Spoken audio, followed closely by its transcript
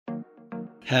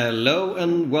Hello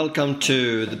and welcome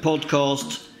to the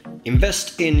podcast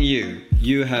Invest in You.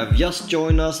 You have just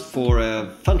joined us for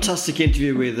a fantastic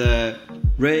interview with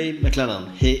Ray McLennan.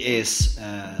 He is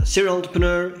a serial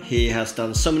entrepreneur. He has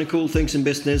done so many cool things in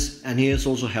business, and he has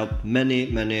also helped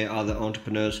many other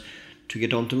entrepreneurs to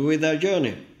get on with their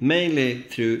journey, mainly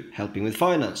through helping with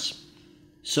finance.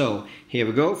 So here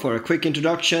we go for a quick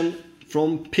introduction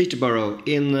from Peterborough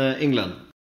in England.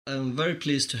 I'm very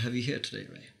pleased to have you here today,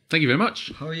 Ray. Thank you very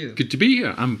much. How are you? Good to be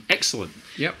here. I'm excellent.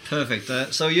 Yep.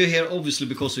 Perfect. So you're here obviously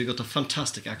because you got a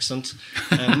fantastic accent,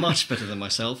 much better than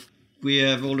myself. We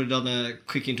have already done a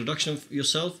quick introduction of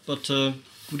yourself, but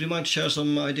would you mind to share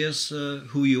some ideas,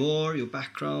 who you are, your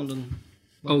background, and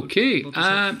Okay.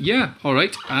 Yeah. All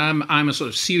right. I'm a sort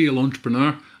of serial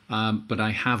entrepreneur, but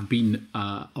I have been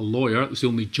a lawyer. It was the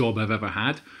only job I've ever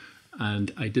had,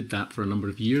 and I did that for a number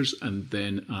of years, and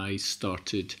then I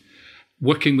started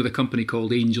working with a company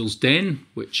called Angel's Den,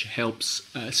 which helps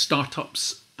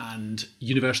startups and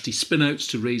university spin-outs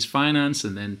to raise finance,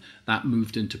 and then that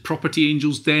moved into Property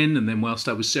Angel's Den, and then whilst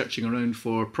I was searching around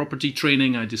for property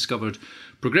training, I discovered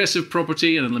Progressive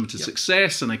Property and Unlimited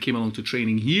Success, and I came along to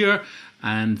training here,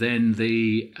 and then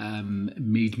they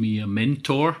made me a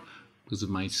mentor because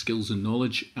of my skills and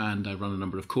knowledge, and I run a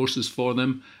number of courses for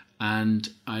them. And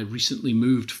I recently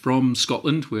moved from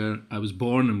Scotland, where I was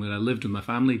born and where I lived with my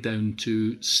family, down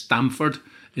to Stamford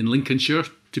in Lincolnshire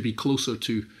to be closer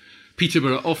to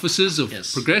Peterborough offices of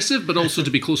Progressive, but also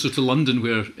to be closer to London,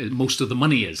 where most of the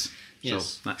money is.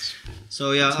 Yes.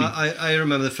 So I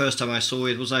remember the first time I saw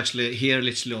it was actually here,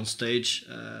 literally on stage,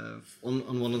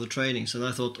 on one of the trainings, and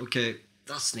I thought, okay,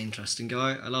 that's an interesting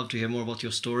guy. I love to hear more about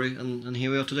your story, and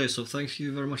here we are today. So thank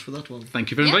you very much for that one.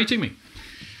 Thank you for inviting me.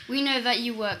 We know that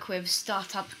you work with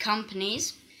startup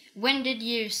companies. When did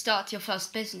you start your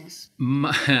first business?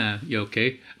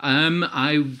 Okay.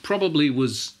 I probably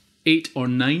was 8 or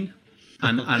 9.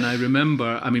 And I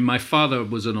remember, my father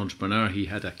was an entrepreneur. He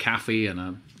had a cafe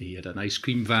and he had an ice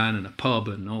cream van and a pub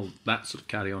and all that sort of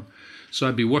carry on. So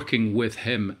I'd be working with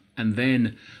him. And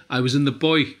then I was in the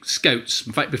Boy Scouts.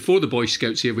 In fact, before the Boy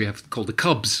Scouts here, we have called the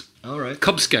Cubs. All right.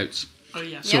 Cub Scouts. Oh,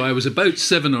 yeah. So I was about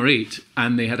 7 or 8,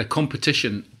 and they had a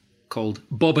competition called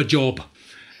Bob a Job.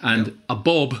 And a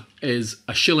bob is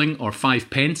a shilling or 5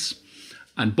 pence.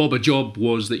 And Bob a Job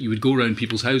was that you would go around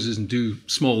people's houses and do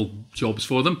small jobs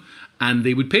for them, and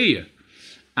they would pay you.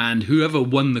 And whoever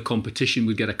won the competition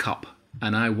would get a cup.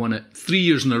 And I won it 3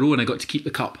 years in a row, and I got to keep the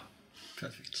cup.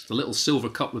 Perfect. It's a little silver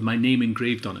cup with my name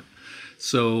engraved on it.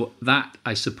 So that,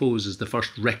 I suppose, is the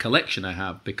first recollection I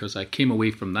have, because I came away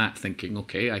from that thinking,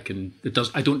 okay, I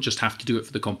don't just have to do it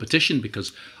for the competition,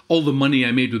 because all the money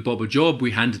I made with Bob a Job, we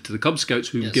handed to the Cub Scouts,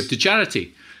 who would give to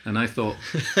charity. And I thought,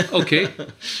 okay,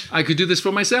 I could do this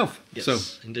for myself. Yes, so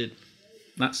indeed.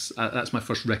 That's my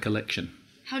first recollection.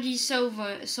 How do you solve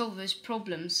those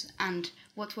problems, and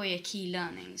what were your key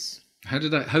learnings? How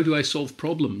do I solve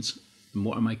problems? And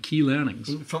what are my key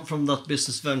learnings? From that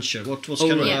business venture, what was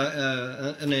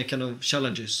any kind of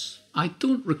challenges? I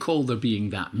don't recall there being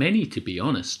that many, to be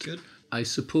honest. Good. I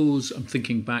suppose I'm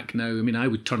thinking back now. I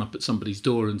would turn up at somebody's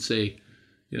door and say,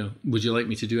 would you like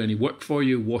me to do any work for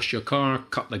you? Wash your car,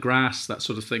 cut the grass, that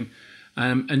sort of thing.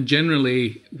 And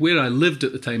generally, where I lived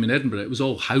at the time in Edinburgh, it was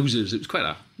all houses. It was quite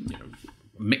a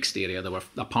mixed area. There were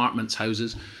apartments,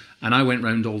 houses, and I went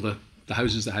round all the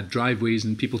houses that had driveways,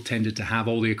 and people tended to have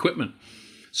all the equipment.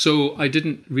 So I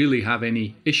didn't really have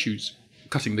any issues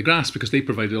cutting the grass because they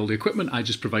provided all the equipment. I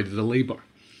just provided the labour.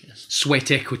 Yes. Sweat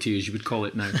equity, as you would call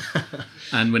it now.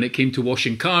 And when it came to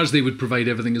washing cars, they would provide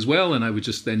everything as well, and I would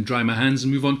just then dry my hands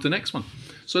and move on to the next one.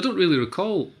 So I don't really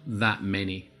recall that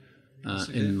many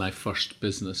in my first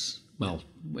business. Well,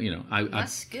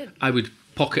 That's good. I would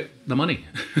pocket the money.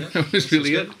 Yeah, that was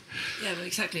really it. Yeah, but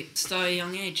exactly. Start at a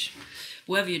young age,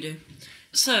 whatever you do.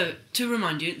 So, to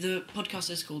remind you, the podcast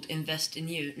is called Invest in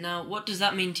You. Now, what does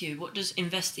that mean to you? What does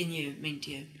Invest in You mean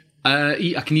to you?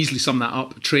 I can easily sum that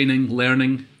up. Training,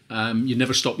 learning. You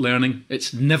never stop learning.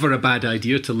 It's never a bad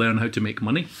idea to learn how to make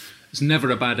money. It's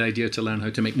never a bad idea to learn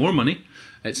how to make more money.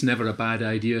 It's never a bad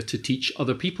idea to teach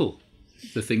other people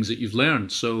the things that you've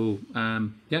learned. So,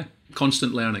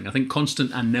 constant learning. I think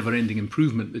constant and never-ending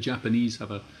improvement. The Japanese have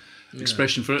a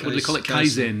expression for it. What do they call it?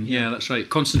 Kaizen. Yeah, that's right.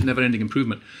 Constant, never-ending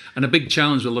improvement. And a big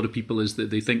challenge with a lot of people is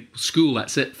that they think school,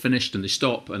 that's it, finished, and they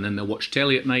stop, and then they'll watch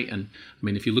telly at night. And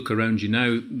if you look around you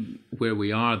now, where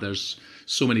we are, there's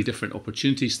so many different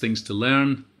opportunities, things to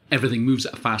learn. Everything moves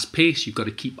at a fast pace. You've got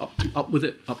to keep up with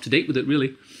it, up to date with it,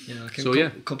 really. Yeah, I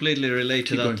can completely relate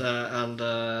to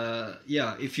that.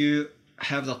 If you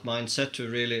have that mindset to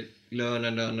really learn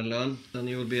and learn and learn, then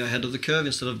you will be ahead of the curve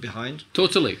instead of behind.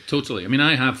 Totally. I mean,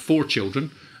 I have 4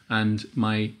 children, and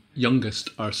my youngest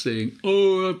are saying,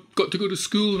 "Oh, I've got to go to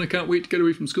school and I can't wait to get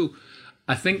away from school."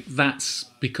 I think that's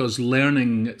because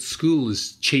learning at school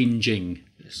is changing.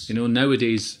 Yes. You know,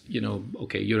 nowadays,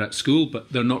 okay, you're at school,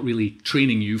 but they're not really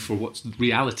training you for what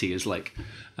reality is like.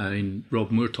 I mean,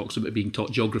 Rob Moore talks about being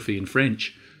taught geography in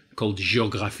French, called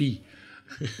géographie,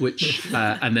 which,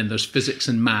 and then there's physics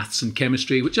and maths and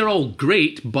chemistry, which are all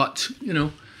great, but,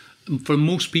 for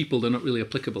most people, they're not really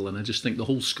applicable. And I just think the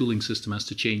whole schooling system has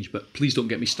to change. But please don't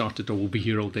get me started or we'll be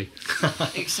here all day.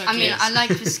 Exactly. I mean, I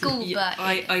like the school, Yeah, but...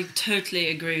 I totally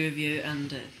agree with you,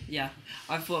 and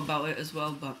I've thought about it as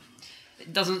well, but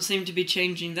it doesn't seem to be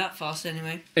changing that fast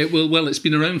anyway. It will. Well, it's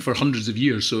been around for hundreds of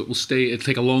years, so it will stay. It'll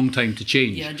take a long time to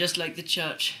change. Yeah, just like the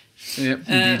church. Yep,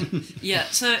 indeed. Yeah,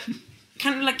 so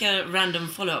kind of like a random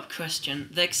follow-up question.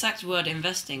 The exact word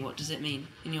investing, what does it mean,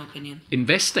 in your opinion?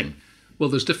 Investing. Well,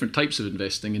 there's different types of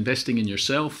investing. Investing in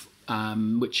yourself,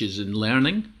 which is in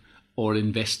learning, or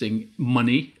investing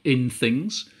money in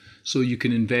things. So you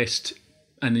can invest,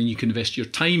 and then you can invest your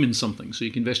time in something. So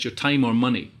you can invest your time or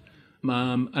money.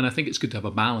 And I think it's good to have a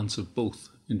balance of both.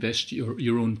 Invest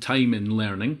your own time in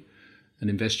learning, and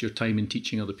invest your time in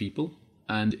teaching other people,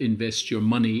 and invest your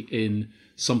money in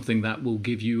something that will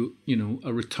give you,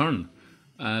 a return.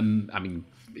 I mean,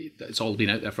 it's all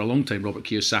been out there for a long time. Robert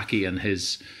Kiyosaki and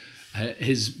his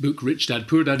book Rich Dad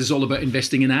Poor Dad is all about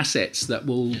investing in assets that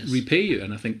will repay you.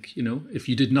 And I think, if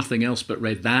you did nothing else but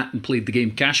read that and played the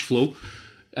game cash flow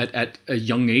at a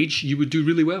young age, you would do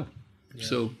really well. Yeah.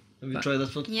 So have you tried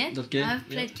that game? I've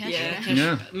played cash.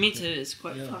 Yeah, me too. It's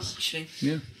quite fun, actually.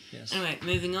 Yeah. Yes. Anyway,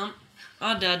 moving on.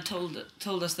 Our dad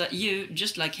told us that you,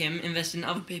 just like him, invest in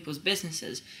other people's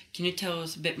businesses. Can you tell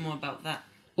us a bit more about that?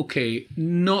 Okay,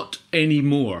 not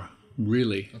anymore,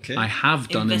 really. Okay. I have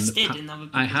done invested in other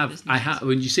people's businesses. I have.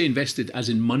 When you say invested, as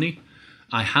in money,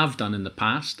 I have done in the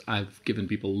past. I've given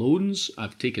people loans.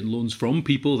 I've taken loans from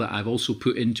people that I've also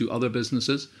put into other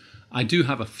businesses. I do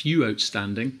have a few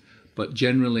outstanding, but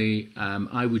generally,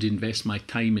 I would invest my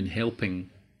time in helping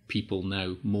people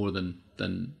now more than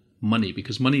money,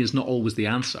 because money is not always the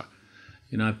answer.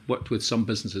 I've worked with some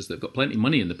businesses that have got plenty of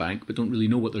money in the bank but don't really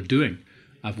know what they're doing.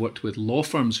 I've worked with law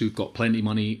firms who've got plenty of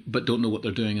money but don't know what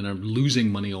they're doing and are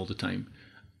losing money all the time.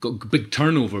 Got big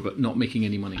turnover but not making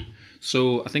any money.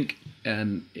 So I think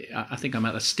I'm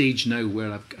at a stage now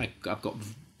where I've got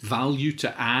value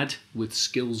to add with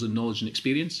skills and knowledge and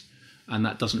experience, and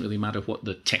that doesn't really matter what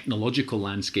the technological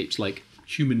landscape's like.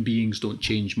 Human beings don't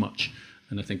change much,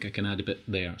 and I think I can add a bit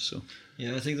there. So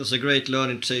yeah, I think that's a great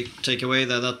learning to take away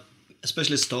there, that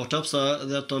especially startups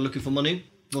that are looking for money,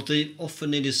 what they often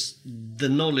need is the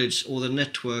knowledge or the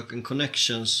network and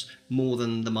connections more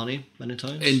than the money many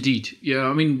times. Indeed. Yeah,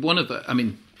 I mean,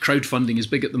 crowdfunding is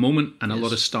big at the moment, and a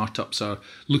lot of startups are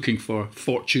looking for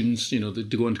fortunes. They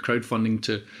go into crowdfunding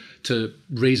to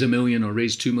raise $1 million or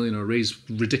raise $2 million or raise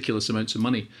ridiculous amounts of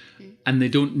money. And they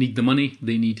don't need the money,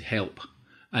 they need help.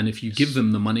 And if you give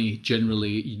them the money,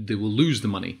 generally they will lose the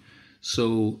money.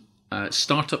 So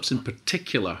startups in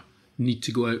particular need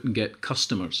to go out and get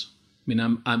customers. I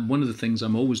mean, I'm one of the things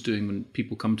I'm always doing when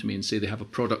people come to me and say they have a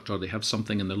product or they have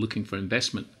something and they're looking for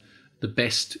investment, the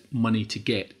best money to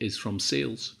get is from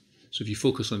sales. So if you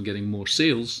focus on getting more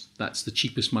sales, that's the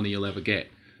cheapest money you'll ever get.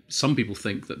 Some people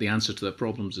think that the answer to their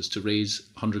problems is to raise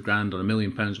 100 grand or £1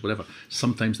 million, whatever.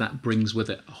 Sometimes that brings with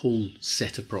it a whole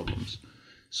set of problems.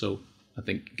 So I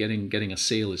think getting a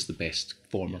sale is the best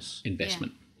form of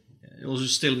investment. You also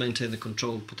still maintain the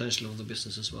control potential of the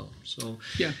business as well. So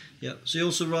yeah. So you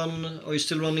also are you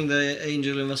still running the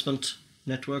angel investment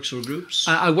networks or groups?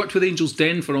 I worked with Angels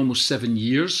Den for almost 7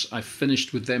 years. I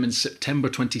finished with them in September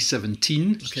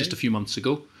 2017, just a few months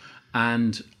ago.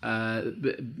 And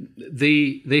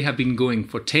they have been going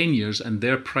for 10 years, and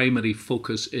their primary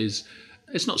focus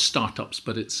it's not startups,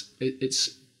 but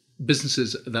it's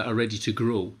businesses that are ready to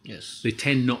grow. Yes. They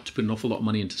tend not to put an awful lot of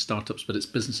money into startups, but it's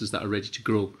businesses that are ready to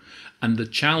grow. And the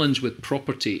challenge with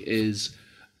property is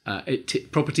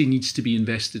property needs to be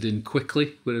invested in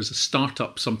quickly, whereas a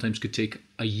startup sometimes could take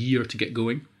a year to get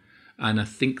going. And I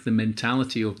think the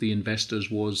mentality of the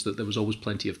investors was that there was always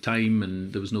plenty of time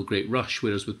and there was no great rush,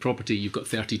 whereas with property, you've got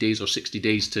 30 days or 60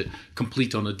 days to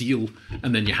complete on a deal,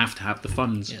 and then you have to have the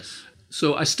funds. Yes.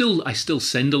 So I still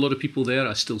send a lot of people there.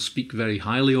 I still speak very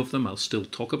highly of them. I'll still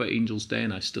talk about Angels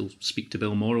Den. I still speak to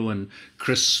Bill Morrow and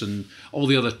Chris and all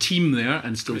the other team there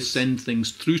and still send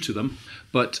things through to them.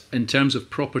 But in terms of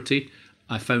property,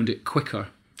 I found it quicker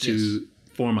to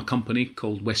form a company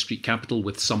called West Street Capital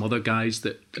with some other guys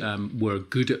that were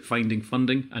good at finding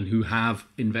funding and who have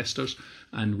investors,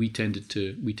 and we tend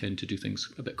to do things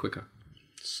a bit quicker.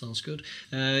 Sounds good.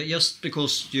 Just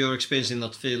because you're experienced in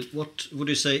that field, what would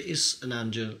you say is an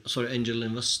angel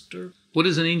investor? What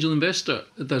is an angel investor?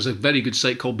 There's a very good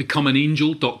site called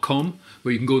becomeanangel.com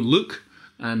where you can go and look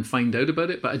and find out about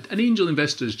it. But an angel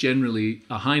investor is generally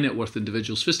a high net worth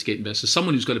individual, sophisticated investor,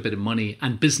 someone who's got a bit of money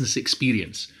and business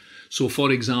experience. So,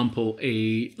 for example,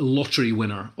 a lottery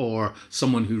winner or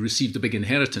someone who received a big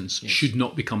inheritance should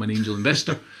not become an angel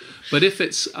investor. But if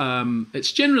it's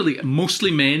generally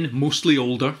mostly men, mostly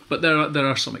older, but there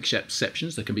are some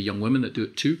exceptions. There can be young women that do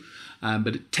it too.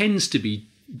 But it tends to be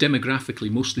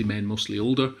demographically mostly men, mostly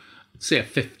older. Say a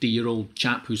 50-year-old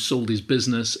chap who's sold his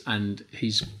business and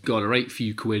he's got a right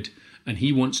few quid and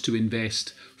he wants to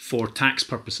invest for tax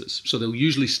purposes. So they'll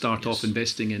usually start off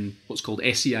investing in what's called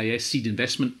SEIS, Seed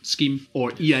Investment Scheme,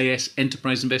 or EIS,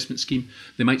 Enterprise Investment Scheme.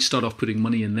 They might start off putting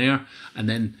money in there and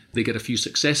then they get a few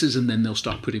successes and then they'll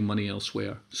start putting money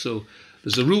elsewhere. So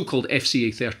there's a rule called FCA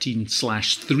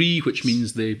 13/3, which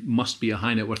means they must be a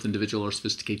high net worth individual or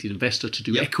sophisticated investor to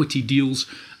do equity deals,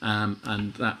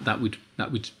 and that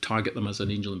would target them as an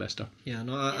angel investor. Yeah,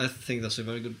 no, I think that's a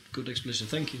very good explanation.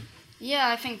 Thank you. Yeah,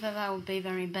 I think that would be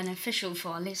very beneficial for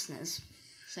our listeners.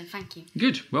 So thank you.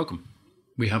 Good, welcome.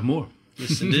 We have more.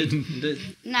 Yes, indeed.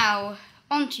 Now,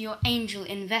 on to your angel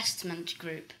investment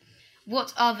group.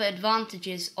 What are the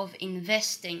advantages of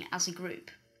investing as a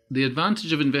group? The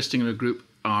advantage of investing in a group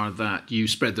are that you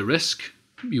spread the risk.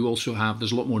 You also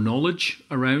there's a lot more knowledge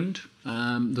around.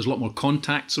 There's a lot more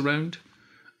contacts around.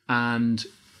 And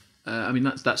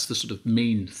that's the sort of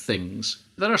main things.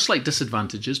 There are slight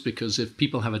disadvantages because if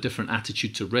people have a different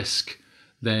attitude to risk,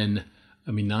 then,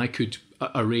 I could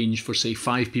arrange for, say,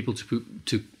 5 people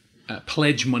to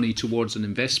pledge money towards an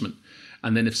investment.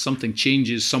 And then if something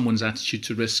changes, someone's attitude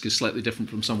to risk is slightly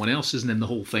different from someone else's, and then the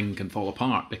whole thing can fall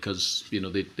apart because,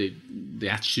 the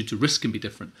attitude to risk can be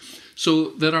different.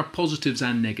 So there are positives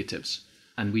and negatives,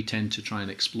 and we tend to try and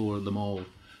explore them all.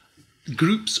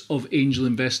 Groups of angel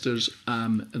investors,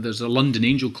 there's a London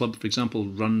Angel Club, for example,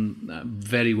 run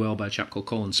very well by a chap called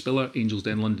Colin Spiller, Angels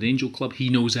Den London Angel Club. He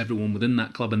knows everyone within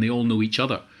that club and they all know each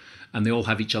other and they all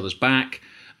have each other's back.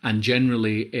 And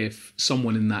generally, if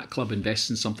someone in that club invests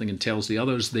in something and tells the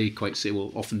others, they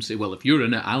often say, well, if you're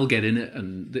in it, I'll get in it.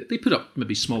 And they put up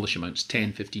maybe smallish amounts,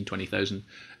 10, 15, 20,000,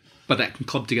 but that can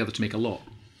club together to make a lot.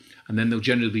 And then there'll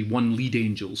generally be one lead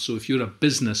angel. So if you're a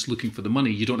business looking for the money,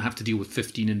 you don't have to deal with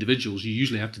 15 individuals. You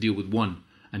usually have to deal with one,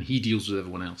 and he deals with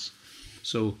everyone else.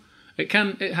 So it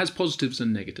has positives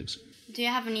and negatives. Do you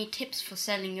have any tips for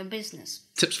selling your business?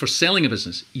 Tips for selling a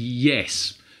business?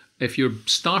 Yes. If you're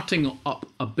starting up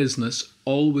a business,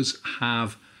 always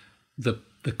have the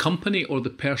company or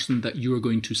the person that you're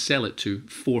going to sell it to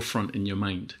forefront in your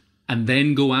mind. And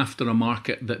then go after a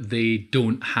market that they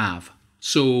don't have.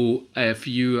 So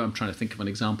I'm trying to think of an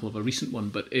example of a recent one,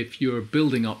 but if you're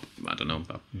building up,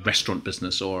 a restaurant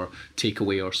business or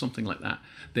takeaway or something like that,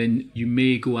 then you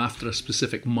may go after a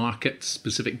specific market,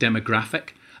 specific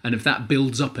demographic. And if that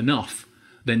builds up enough,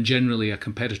 then generally a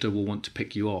competitor will want to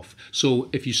pick you off.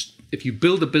 So if you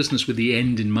build a business with the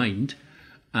end in mind,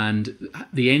 and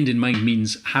the end in mind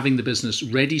means having the business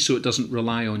ready so it doesn't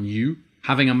rely on you,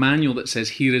 having a manual that says,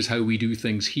 here is how we do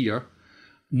things here,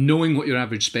 knowing what your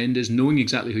average spend is, knowing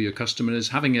exactly who your customer is,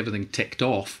 having everything ticked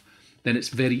off, then it's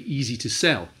very easy to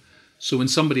sell. So when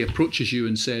somebody approaches you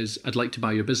and says, I'd like to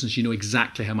buy your business, you know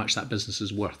exactly how much that business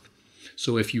is worth.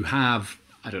 So if you have,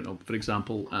 for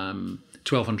example,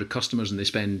 1,200 customers and they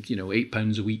spend,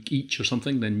 £8 a week each or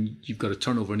something, then you've got a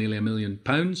turnover nearly £1 million.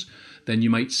 Then you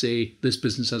might say this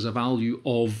business has a value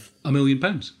of £1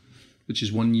 million, which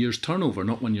is 1 year's turnover,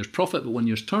 not 1 year's profit, but 1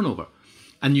 year's turnover.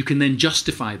 And you can then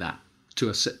justify that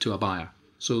to a buyer.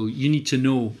 So you need to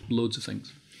know loads of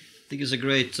things. I think it's a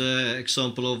great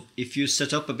example of if you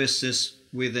set up a business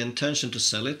with the intention to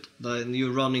sell it, then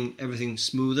you're running everything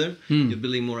smoother, you're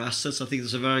building more assets. I think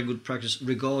it's a very good practice,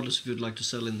 regardless if you'd like to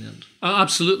sell in the end.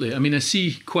 Absolutely. I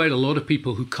see quite a lot of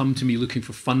people who come to me looking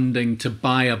for funding to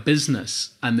buy a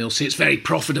business, and they'll say it's very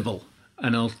profitable.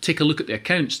 And I'll take a look at the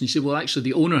accounts, and you say, well, actually,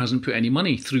 the owner hasn't put any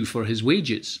money through for his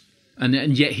wages, and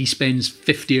yet he spends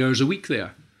 50 hours a week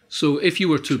there. So if you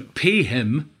were to pay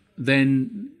him,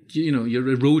 then you're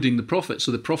eroding the profit. So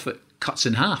the profit cuts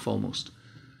in half almost.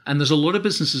 And there's a lot of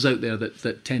businesses out there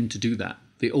that tend to do that.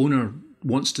 The owner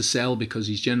wants to sell because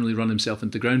he's generally run himself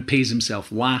into the ground, pays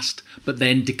himself last, but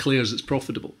then declares it's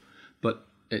profitable. But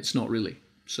it's not really.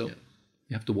 So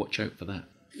you have to watch out for that.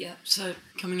 Yeah, so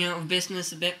coming out of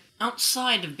business a bit,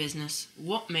 outside of business,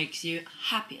 what makes you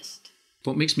happiest?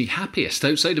 What makes me happiest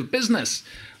outside of business?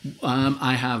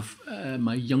 I have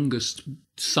my youngest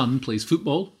son plays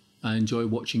football. I enjoy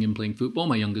watching him playing football.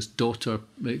 My youngest daughter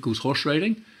goes horse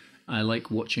riding. I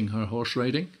like watching her horse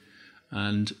riding.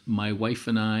 And my wife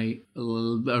and I,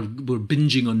 we're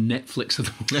binging on Netflix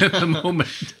at the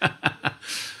moment.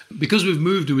 Because we've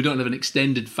moved and we don't have an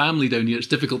extended family down here, it's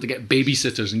difficult to get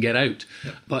babysitters and get out.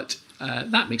 Yeah. But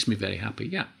that makes me very happy,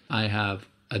 yeah. I have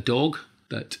a dog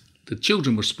that the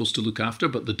children were supposed to look after,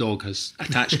 but the dog has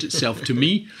attached itself to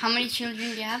me. How many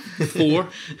children do you have?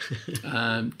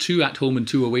 4. 2 at home and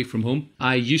 2 away from home.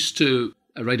 I used to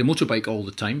ride a motorbike all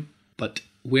the time, but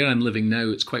where I'm living now,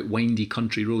 it's quite windy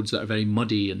country roads that are very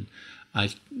muddy, and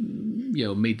I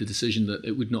made the decision that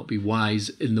it would not be wise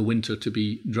in the winter to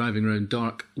be driving around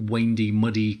dark, windy,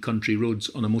 muddy country roads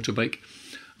on a motorbike.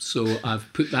 So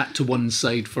I've put that to one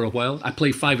side for a while. I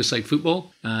play five-a-side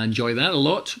football. I enjoy that a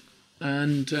lot.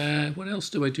 And what else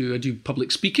do? I do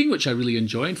public speaking, which I really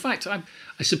enjoy. In fact, I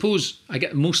suppose I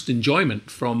get most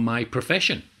enjoyment from my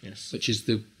profession, yes, which is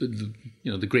the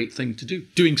great thing to do,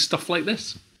 doing stuff like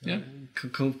this. Yeah,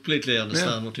 completely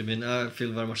understand what you mean. I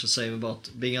feel very much the same about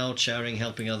being out, sharing,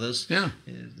 helping others. Yeah,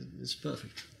 it's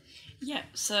perfect. Yeah,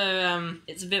 so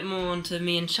it's a bit more onto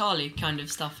me and Charlie kind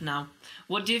of stuff now.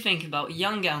 What do you think about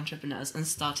younger entrepreneurs and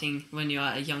starting when you're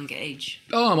at a younger age?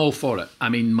 Oh, I'm all for it. I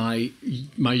mean, my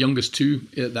youngest 2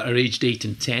 that are aged 8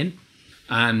 and 10,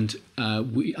 and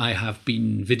I have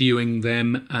been videoing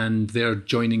them, and they're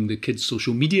joining the Kids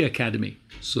Social Media Academy,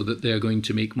 so that they're going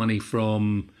to make money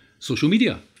from social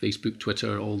media, Facebook,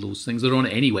 Twitter, all those things. They're on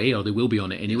it anyway, or they will be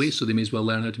on it anyway, so they may as well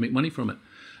learn how to make money from it.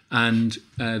 And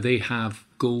they have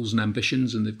goals and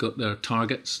ambitions, and they've got their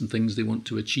targets and things they want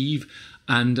to achieve.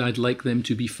 And I'd like them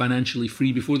to be financially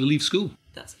free before they leave school.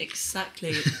 That's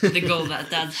exactly the goal that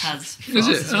Dad has. Is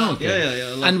it? Well. Oh, okay.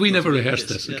 Yeah. And we never rehearsed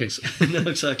this. Yeah. Okay. So. No,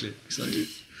 exactly.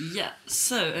 Yeah,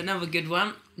 so another good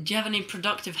one. Do you have any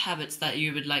productive habits that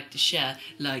you would like to share?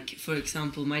 Like, for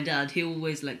example, my dad, he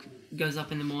always goes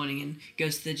up in the morning and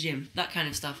goes to the gym, that kind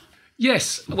of stuff.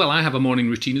 Yes, well, I have a morning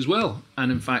routine as well,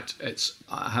 and in fact,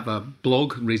 I have a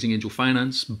blog, Raising Angel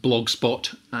Finance,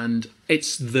 Blogspot, and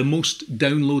it's the most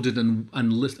downloaded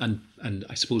and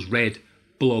I suppose read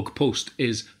blog post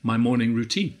is my morning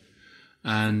routine,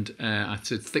 and I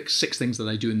said 6 things that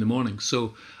I do in the morning.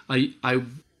 So I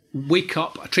wake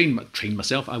up. I train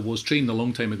myself. I was trained a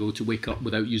long time ago to wake up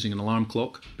without using an alarm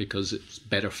clock because it's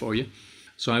better for you.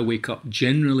 So I wake up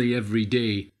generally every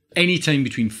day. Anytime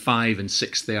between 5 and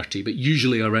 6:30, but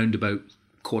usually around about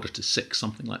 5:45,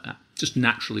 something like that. Just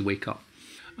naturally wake up.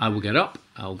 I will get up,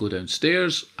 I'll go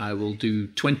downstairs, I will do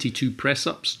 22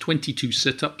 press-ups, 22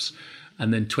 sit-ups,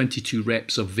 and then 22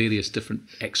 reps of various different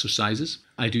exercises.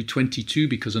 I do 22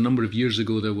 because a number of years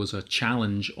ago there was a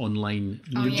challenge online.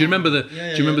 Do you remember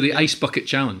the ice bucket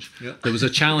challenge? Yeah. There was a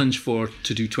challenge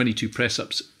to do 22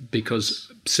 press-ups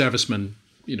because servicemen,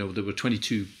 there were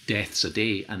 22 deaths a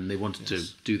day and they wanted to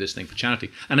do this thing for charity.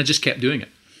 And I just kept doing it.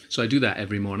 So I do that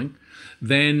every morning.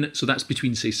 Then, so that's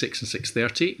between, say, 6 and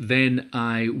 6:30. Then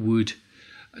I would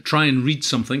try and read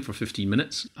something for 15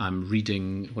 minutes. What am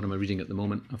I reading at the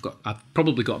moment? I've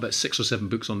probably got about 6 or 7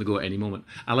 books on the go at any moment.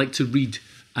 I like to read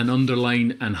and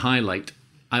underline and highlight.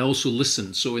 I also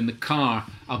listen. So in the car,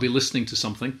 I'll be listening to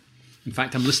something. In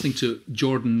fact, I'm listening to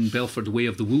Jordan Belford, Way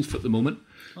of the Wolf at the moment.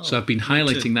 So I've been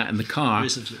highlighting that in the car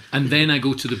recently. And then I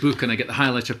go to the book and I get the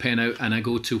highlighter pen out and I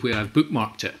go to where I've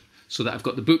bookmarked it so that I've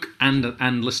got the book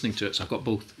and listening to it. So I've got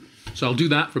both. So I'll do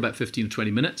that for about 15 or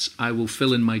 20 minutes. I will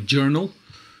fill in my journal.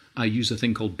 I use a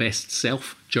thing called Best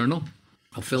Self Journal.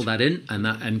 I'll fill that in, and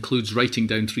that includes writing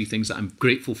down 3 things that I'm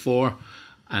grateful for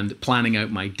and planning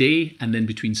out my day. And then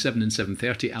between 7 and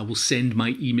 7:30, I will send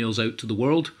my emails out to the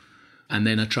world. And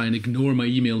then I try and ignore my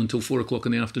email until 4 o'clock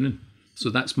in the afternoon. So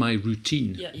that's my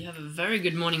routine. Yeah, you have a very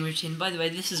good morning routine. By the way,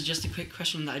 this is just a quick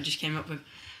question that I just came up with.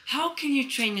 How can you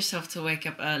train yourself to wake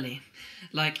up early?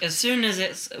 Like, as soon as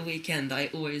it's a weekend, I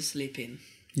always sleep in.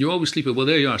 You always sleep in? Well,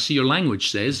 there you are. See, your language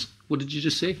says, what did you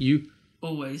just say? You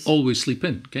always sleep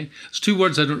in, okay? It's 2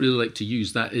 words I don't really like to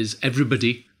use. That is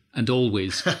everybody and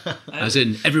always. As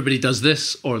in, everybody does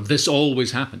this or this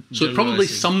always happens. So it probably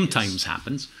sometimes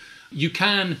happens. You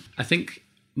can, I think,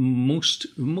 most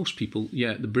people,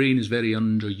 the brain is very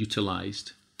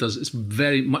underutilized. It's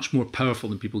very much more powerful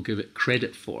than people give it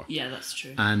credit for. Yeah, that's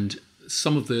true. And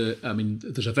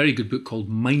there's a very good book called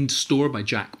Mind Store by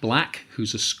Jack Black,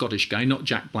 who's a Scottish guy, not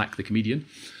Jack Black the comedian.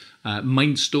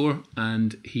 Mind Store,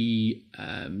 and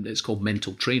it's called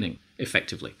Mental Training,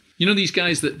 effectively. You know these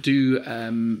guys that do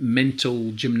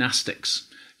mental gymnastics,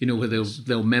 where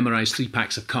they'll memorize 3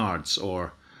 packs of cards,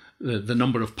 or the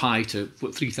number of pi to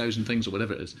 3,000 things or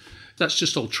whatever it is. That's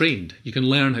just all trained. You can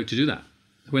learn how to do that.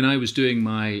 When I was doing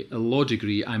my law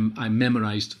degree, I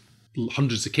memorized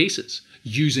hundreds of cases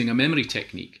using a memory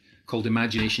technique called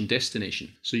imagination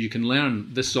destination. So you can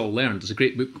learn, this is all learned. There's a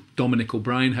great book, Dominic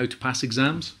O'Brien, How to Pass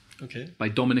Exams, by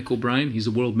Dominic O'Brien. He's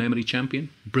a world memory champion.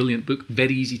 Brilliant book,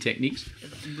 very easy techniques.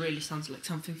 That really sounds like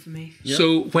something for me. Yep.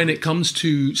 So when it comes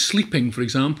to sleeping, for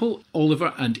example,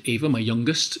 Oliver and Ava, my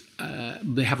youngest,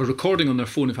 they have a recording on their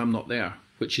phone if I'm not there,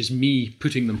 which is me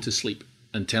putting them to sleep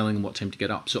and telling them what time to get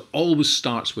up. So it always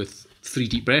starts with 3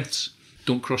 deep breaths.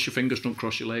 Don't cross your fingers, don't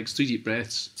cross your legs. 3 deep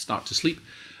breaths, start to sleep.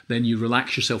 Then you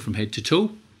relax yourself from head to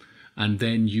toe. And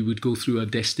then you would go through a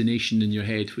destination in your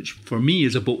head, which for me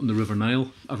is a boat in the River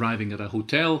Nile, arriving at a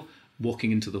hotel,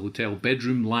 walking into the hotel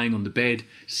bedroom, lying on the bed,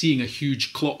 seeing a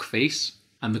huge clock face,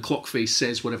 and the clock face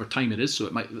says whatever time it is, so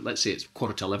it might, let's say it's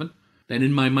 11:15. Then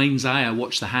in my mind's eye, I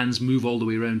watch the hands move all the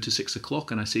way around to 6 o'clock,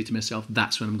 and I say to myself,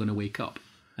 that's when I'm going to wake up.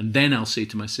 And then I'll say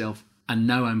to myself, and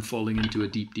now I'm falling into a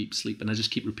deep, deep sleep, and I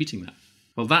just keep repeating that.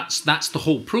 Well, that's the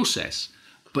whole process.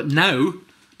 But now,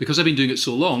 because I've been doing it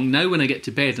so long, now when I get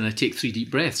to bed and I take 3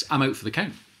 deep breaths, I'm out for the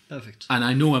count. Perfect. And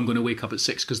I know I'm going to wake up at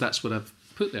 6 because that's what I've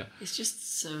put there. It's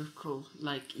just so cool.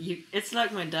 Like it's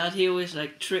like my dad. He always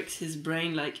like tricks his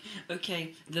brain. Like,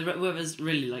 okay, the weather's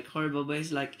really like horrible, but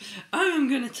he's like, I'm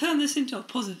going to turn this into a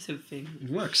positive thing. It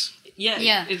works.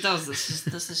 Yeah. It does.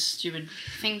 That's a stupid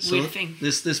weird thing.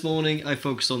 This morning I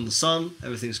focused on the sun.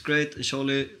 Everything's great, and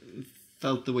Charlie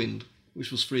felt the wind,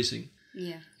 which was freezing.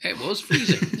 Yeah. It was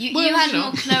freezing. You had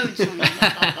more clothes on,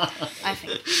 I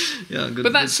think. Yeah, good.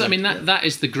 But that's, I mean, that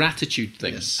is the gratitude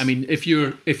thing. Yes. I mean, if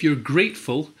you're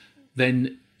grateful,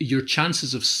 then your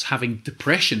chances of having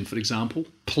depression, for example,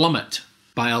 plummet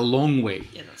by a long way.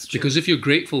 Yeah, that's true. Because if you're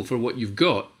grateful for what you've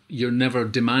got, you're never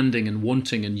demanding and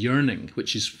wanting and yearning,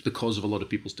 which is the cause of a lot of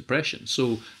people's depression.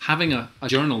 So having a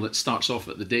journal that starts off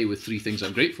at the day with 3 things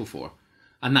I'm grateful for,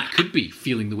 and that could be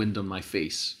feeling the wind on my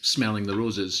face, smelling the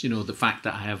roses, the fact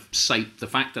that I have sight, the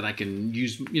fact that I can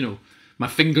use, my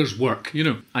fingers work,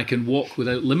 I can walk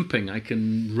without limping, I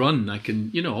can run, I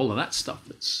can, all of that stuff.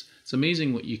 It's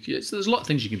amazing what there's a lot of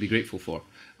things you can be grateful for,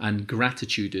 and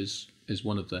gratitude is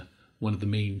one of the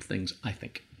main things, I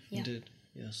think. Yeah. Indeed,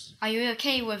 yes. Are you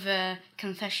okay with a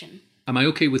confession? Am I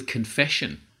okay with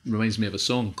confession? Reminds me of a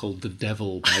song called The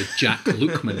Devil by Jack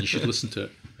Lukeman. You should listen to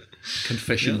it.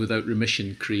 Confession without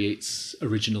remission creates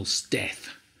original death.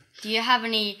 Do you have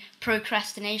any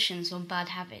procrastinations or bad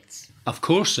habits? Of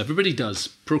course, everybody does.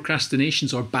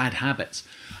 Procrastinations or bad habits.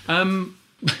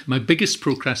 My biggest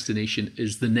procrastination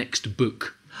is the next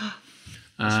book.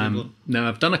 Now,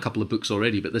 I've done a couple of books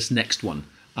already, but this next one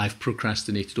I've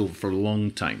procrastinated over for a long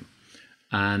time.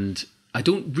 And I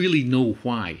don't really know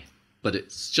why, but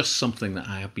it's just something that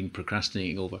I have been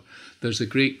procrastinating over. There's a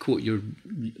great quote, your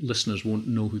listeners won't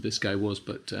know who this guy was,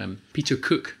 but Peter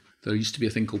Cook. There used to be a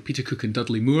thing called Peter Cook and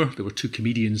Dudley Moore. There were 2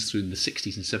 comedians through in the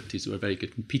 60s and 70s that were very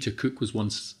good. And Peter Cook was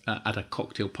once at a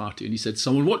cocktail party, and he said,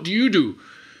 "Someone, what do you do?"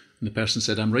 And the person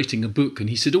said, "I'm writing a book." And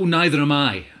he said, "Oh, neither am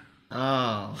I."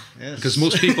 Oh, yes. Because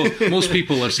most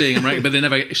people are saying I'm writing, but they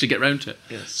never actually get round to it.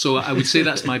 Yes. So I would say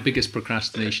that's my biggest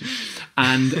procrastination.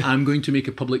 And I'm going to make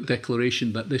a public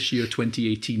declaration that this year,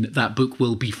 2018, that book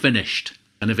will be finished.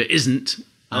 And if it isn't,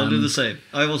 I'll do the same.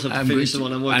 I also have to finish the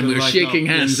one I'm working on and we're right shaking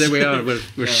now. hands. Yes. There we are.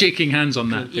 We're shaking hands on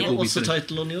that. Yeah. It will What's be the finished.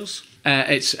 title on yours?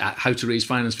 It's How to Raise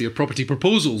Finance for Your Property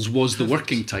Proposals was the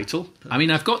working title. I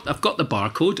mean, I've got the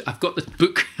barcode, I've got the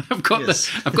book, I've got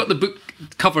the book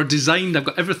cover designed, I've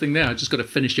got everything there. I just got to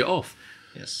finish it off.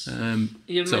 Yes.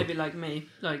 You're maybe like me.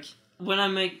 Like when I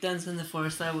make Dens in the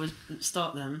Forest, I would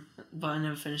start them, but I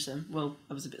never finish them. Well,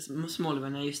 I was a bit smaller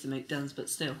when I used to make Dens, but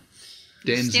still.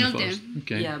 Dens in Still the forest. do.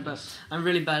 Okay. Yeah, but I'm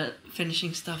really bad at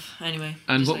finishing stuff. Anyway.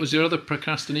 And what was your other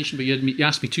procrastination? But you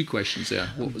asked me 2 questions there.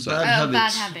 What was that?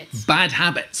 Bad habits. Bad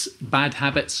habits. Bad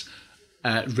habits.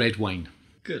 Red wine.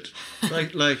 Good.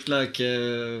 Like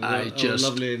our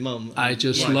lovely mum. I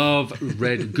just love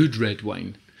good red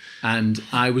wine. And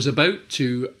I was about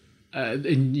to,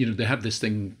 they have this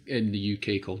thing in the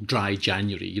UK called Dry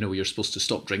January, where you're supposed to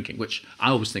stop drinking, which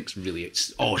I always think is really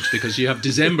odd because you have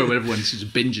December where everyone seems to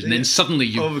binge and then suddenly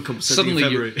you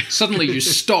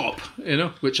stop,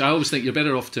 which I always think you're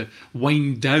better off to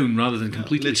wind down rather than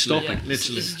completely stopping. Yeah,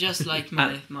 it's just like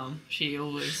my mum. She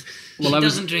always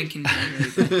doesn't drink in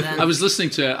January. But I was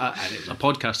listening to a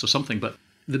podcast or something, but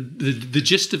the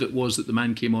gist of it was that the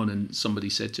man came on and somebody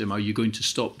said to him, "Are you going to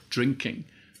stop drinking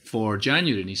for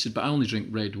January?" And he said, "But I only drink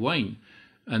red wine."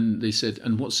 And they said,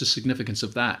 "And what's the significance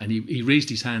of that?" And he raised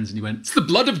his hands and he went, "It's the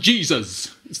blood of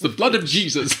Jesus. It's the blood of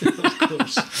Jesus."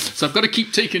 course. So I've got to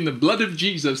keep taking the blood of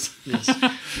Jesus. Yes.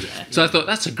 So I thought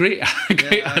that's a great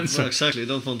answer. Well, exactly.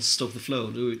 Don't want to stop the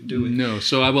flow, do we? No,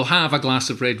 so I will have a glass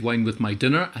of red wine with my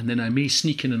dinner, and then I may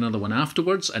sneak in another one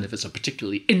afterwards. And if it's a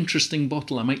particularly interesting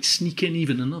bottle, I might sneak in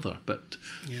even another. But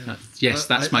yes,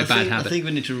 that's my bad habit. I think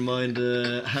we need to remind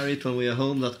Harriet when we are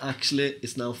home that actually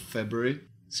it's now February,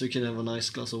 so you can have a nice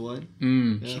glass of wine.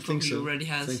 Yeah, I think so. Already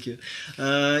has. Thank you.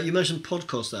 You mentioned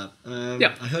podcast app.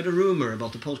 I heard a rumor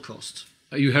about the podcast.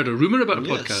 You heard a rumour about a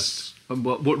Yes. podcast?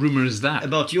 What rumour is that?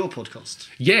 About your podcast.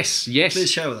 Yes.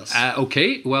 Please share with us.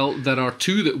 Okay, well, there are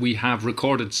 2 that we have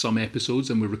recorded some episodes,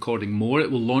 and we're recording more.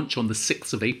 It will launch on the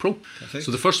 6th of April. Perfect.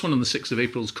 So the first one on the 6th of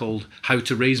April is called How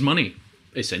to Raise Money,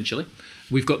 essentially.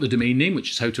 We've got the domain name,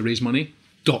 which is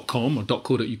howtoraisemoney.com or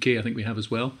 .co.uk, I think we have as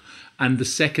well. And the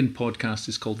second podcast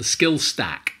is called The Skill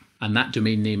Stack, and that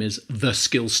domain name is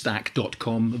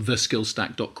theskillstack.com,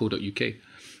 theskillstack.co.uk.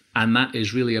 And that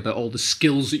is really about all the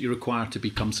skills that you require to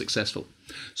become successful.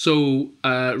 So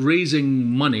raising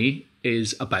money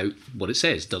is about what it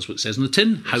says, does what it says on the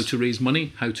tin, how to raise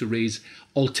money, how to raise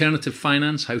alternative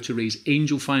finance, how to raise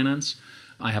angel finance.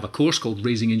 I have a course called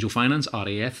Raising Angel Finance,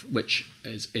 RAF, which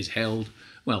is held,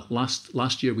 well,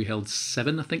 last year we held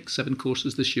 7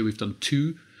 courses. This year we've done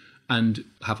 2 and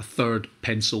have a 3rd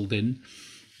penciled in.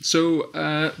 So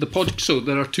so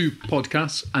there are 2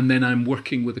 podcasts, and then I'm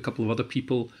working with a couple of other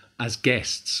people as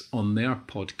guests on their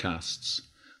podcasts,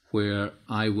 where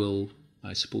I will,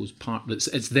 I suppose,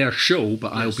 it's their show,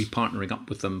 but I'll be partnering up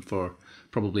with them for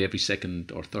probably every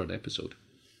 2nd or 3rd episode.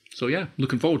 So yeah,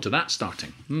 looking forward to that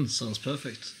starting. Sounds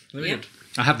perfect. Very good.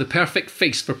 I have the perfect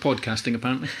face for podcasting,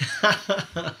 apparently.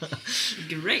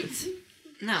 Great.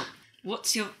 Now,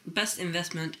 what's your best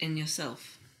investment in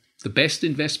yourself? The best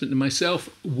investment in myself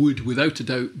would, without a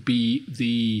doubt, be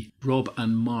the Rob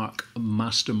and Mark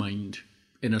Mastermind,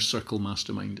 Inner Circle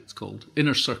Mastermind, it's called.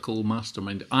 Inner Circle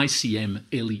Mastermind, ICM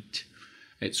Elite.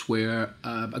 It's where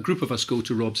a group of us go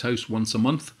to Rob's house once a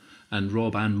month, and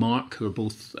Rob and Mark, who are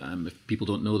both, if people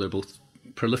don't know, they're both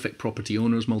prolific property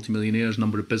owners, multimillionaires,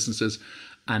 number of businesses,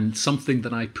 and something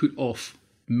that I put off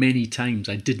many times.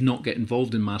 I did not get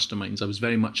involved in masterminds. I was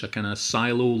very much a kind of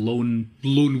silo, lone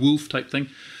wolf type thing.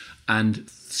 And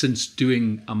since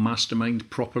doing a mastermind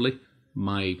properly,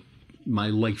 my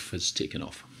life has taken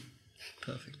off.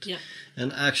 Perfect. Yeah.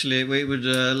 And actually, we would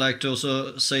like to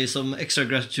also say some extra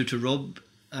gratitude to Rob.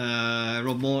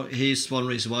 Rob Moore, he's one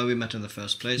reason why we met in the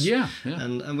first place. Yeah.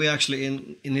 And we actually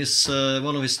in his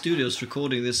one of his studios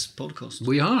recording this podcast.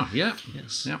 We are, yeah.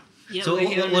 Yes. Yeah. Yeah, So we're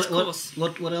here in this course.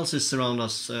 what else is around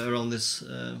us around this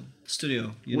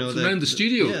studio? What's around the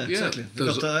studio? Yeah, exactly. We've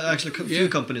There's got actually a few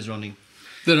companies running.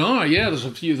 There are, yeah. There's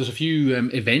a few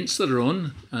events that are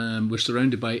on. We're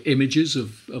surrounded by images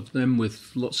of them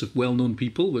with lots of well-known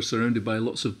people. We're surrounded by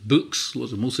lots of books,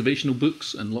 lots of motivational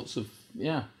books, and lots of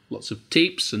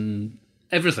tapes and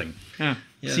everything. Yeah.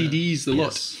 CDs, the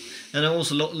lot. And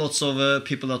also lots of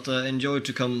people that enjoy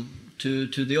to come to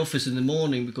the office in the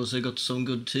morning because they got some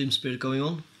good team spirit going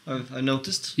on. I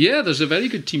noticed. Yeah, there's a very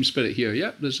good team spirit here.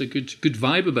 Yeah, there's a good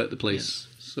vibe about the place. Yes.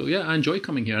 So yeah, I enjoy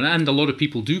coming here, and a lot of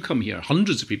people do come here.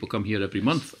 Hundreds of people come here every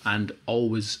month, and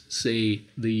always say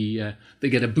they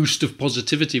get a boost of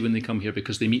positivity when they come here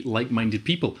because they meet like-minded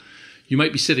people. You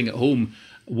might be sitting at home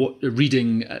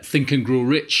reading Think and Grow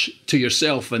Rich to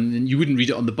yourself, and you wouldn't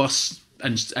read it on the bus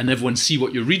and everyone see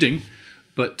what you're reading.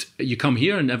 But you come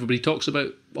here and everybody talks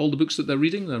about all the books that they're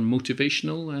reading. They're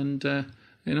motivational and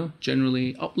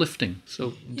generally uplifting.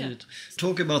 So indeed.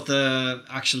 Talk about the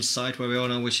actual site where we are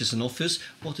now, which is an office.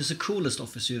 What is the coolest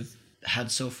office you've had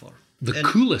so far?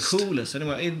 Coolest? Coolest.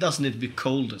 Anyway, it doesn't need to be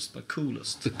coldest, but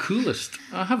coolest. The coolest?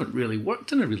 I haven't really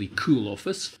worked in a really cool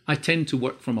office. I tend to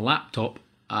work from a laptop.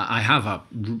 I have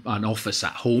an office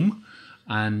at home,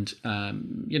 and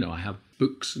I have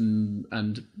books and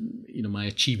my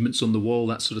achievements on the wall,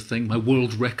 that sort of thing. My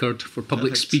world record for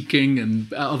public speaking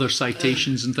and other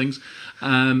citations and things,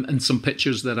 and some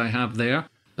pictures that I have there.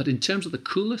 But in terms of the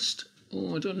coolest,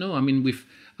 I don't know. I mean,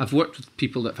 I've worked with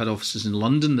people that have had offices in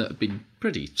London that have been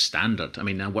pretty standard. I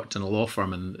mean, I worked in a law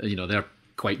firm, and they're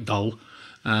quite dull,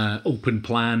 open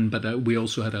plan. But we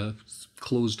also had a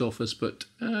closed office, but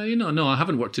no, I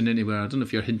haven't worked in anywhere. I don't know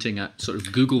if you're hinting at sort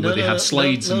of Google where they have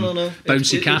slides and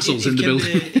bouncy castles in the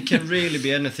building. It can really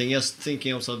be anything. Just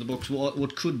thinking outside the box.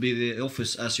 What could be the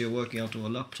office as you're working out of a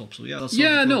laptop? So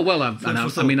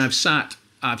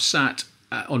I've sat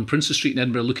on Princes Street in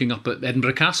Edinburgh, looking up at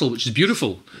Edinburgh Castle, which is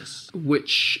beautiful. Yes.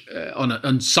 Which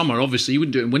on summer, obviously, you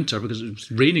wouldn't do it in winter because it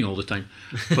was raining all the time.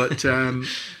 But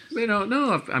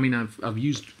I've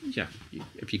used,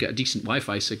 if you get a decent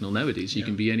Wi-Fi signal nowadays, you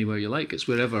can be anywhere you like. It's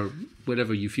wherever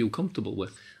you feel comfortable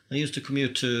with. I used to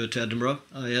commute to Edinburgh.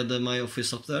 I had my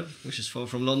office up there, which is far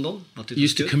from London. But it You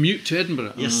used to commute to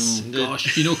Edinburgh? Yes. Oh,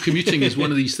 gosh. Commuting is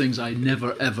one of these things I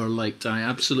never, ever liked.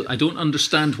 I don't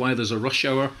understand why there's a rush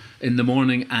hour in the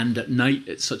morning and at night.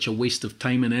 It's such a waste of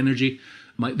time and energy.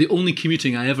 The only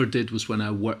commuting I ever did was when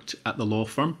I worked at the law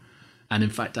firm. And in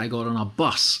fact, I got on a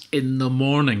bus in the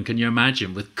morning, can you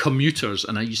imagine, with commuters,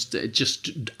 and it just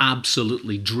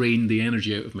absolutely drained the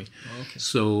energy out of me. Oh, okay.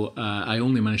 So I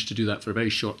only managed to do that for a very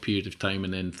short period of time,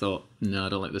 and then thought, no, I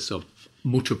don't like this. So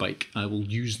motorbike, I will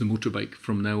use the motorbike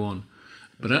from now on.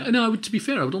 But to be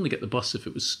fair, I would only get the bus if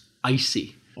it was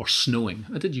icy or snowing.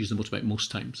 I did use the motorbike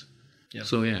most times. Yeah.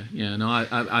 So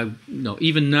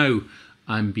even now,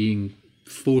 I'm being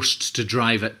forced to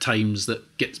drive at times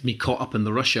that gets me caught up in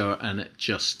the rush hour, and it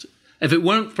just, if it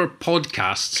weren't for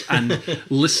podcasts and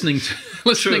listening to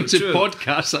True.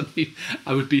 podcasts,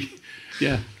 I would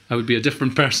be a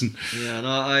different person. Yeah, and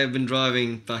I've been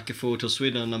driving back and forth to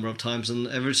Sweden a number of times, and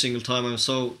every single time I'm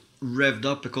so revved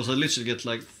up because I literally get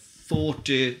like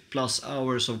 40 plus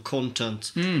hours of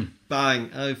content. Bang!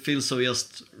 I feel so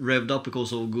just revved up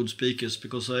because of good speakers,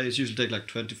 because it usually take like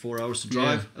 24 hours to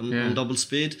drive on double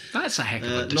speed. That's a heck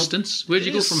of a distance. Where'd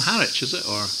you go from Harwich, is it?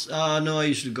 Or no, I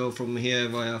usually go from here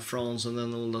via France and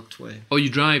then all that way. Oh, you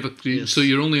drive, so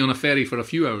you're only on a ferry for a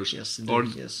few hours? Yes, indeed, or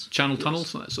yes. Channel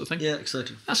tunnels, that sort of thing? Yeah,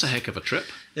 exactly. That's a heck of a trip.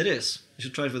 It is. You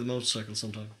should try it with a motorcycle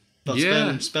sometime. But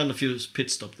spend a few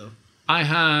pit stop though. I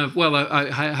have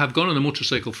gone on a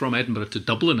motorcycle from Edinburgh to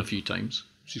Dublin a few times,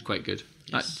 which is quite good.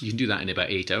 Yes. You can do that in about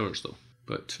 8 hours though.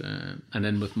 But and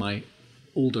then with my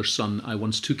older son, I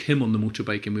once took him on the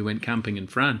motorbike and we went camping in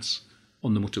France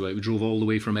on the motorbike. We drove all the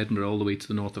way from Edinburgh all the way to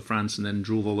the north of France and then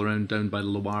drove all around down by the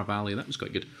Loire Valley. That was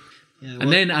quite good. Yeah,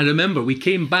 and then I remember we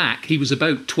came back. He was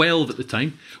about 12 at the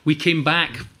time. We came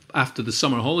back after the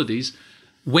summer holidays,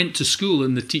 went to school,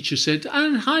 and the teacher said,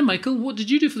 "Hi, Michael, what did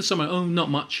you do for the summer?" "Oh, not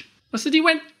much." I said, "He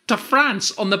went to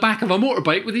France on the back of a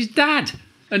motorbike with his dad."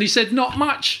 And he said, "Not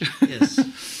much." Yes.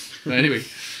 Anyway,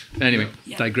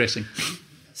 digressing.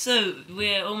 So,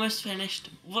 we're almost finished.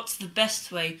 What's the best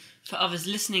way for others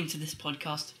listening to this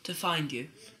podcast to find you?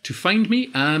 To find me,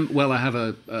 I have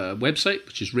a website,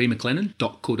 which is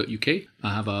raymclennan.co.uk.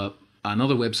 I have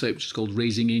another website, which is called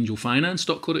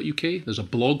raisingangelfinance.co.uk. There's a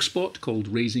blog spot called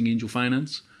Raising Angel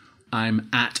Finance. I'm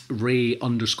at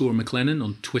Ray_McLennan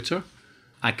on Twitter.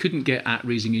 I couldn't get at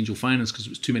Raising Angel Finance because it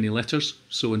was too many letters.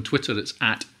 So on Twitter, it's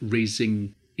at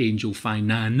Raising Angel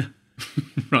Finan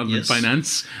rather than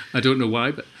finance. I don't know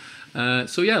why, but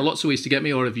lots of ways to get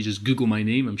me. Or if you just Google my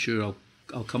name, I'm sure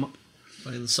I'll come up.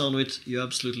 By the sound of it, you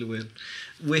absolutely will.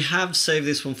 We have saved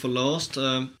this one for last.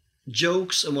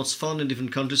 Jokes and what's fun in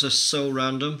different countries are so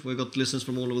random. We've got listeners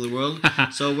from all over the world.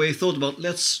 So we thought about,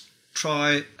 let's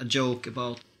try a joke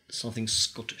about something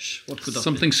Scottish. What could that be?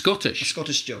 Something Scottish? A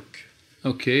Scottish joke.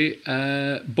 Okay.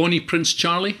 Bonnie Prince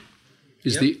Charlie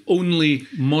is the only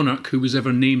monarch who was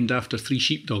ever named after 3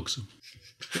 sheepdogs.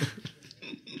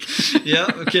 Yeah,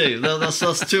 okay. That's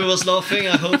two of us laughing.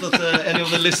 I hope that any of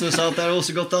the listeners out there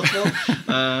also got that one.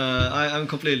 I'm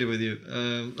completely with you.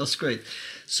 That's great.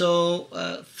 So,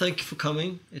 thank you for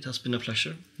coming. It has been a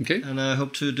pleasure. Okay. And I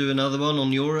hope to do another one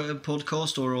on your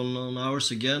podcast or on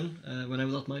ours again,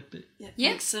 whenever that might be. Yeah,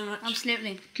 Thanks so much.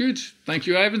 Absolutely. Good. Thank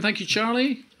you, Ivan. Thank you,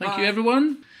 Charlie. Thank you,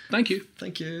 everyone. Thank you.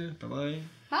 Thank you. Bye-bye.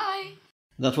 Bye.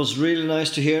 That was really nice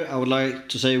to hear. I would like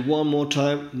to say one more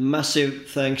time, massive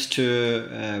thanks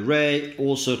to Ray,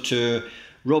 also to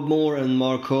Rob Moore and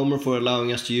Mark Homer for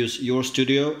allowing us to use your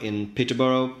studio in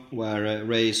Peterborough, where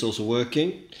Ray is also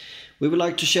working. We would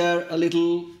like to share a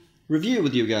little review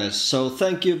with you guys. So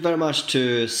thank you very much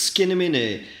to Skinny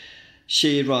Minnie.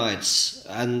 She writes,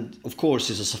 and of course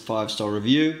this is a 5-star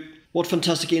review. What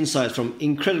fantastic insight from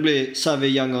incredibly savvy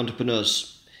young entrepreneurs.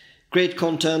 Great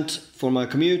content for my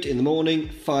commute in the morning,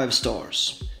 5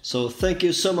 stars. So thank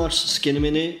you so much, Skinny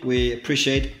Minnie. We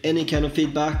appreciate any kind of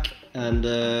feedback, and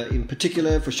in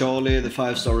particular for Charlie, the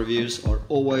 5-star reviews are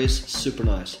always super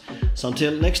nice. So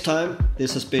until next time,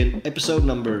 this has been episode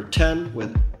number 10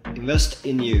 with Invest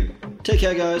in You. Take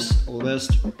care, guys. All the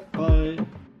best. Bye.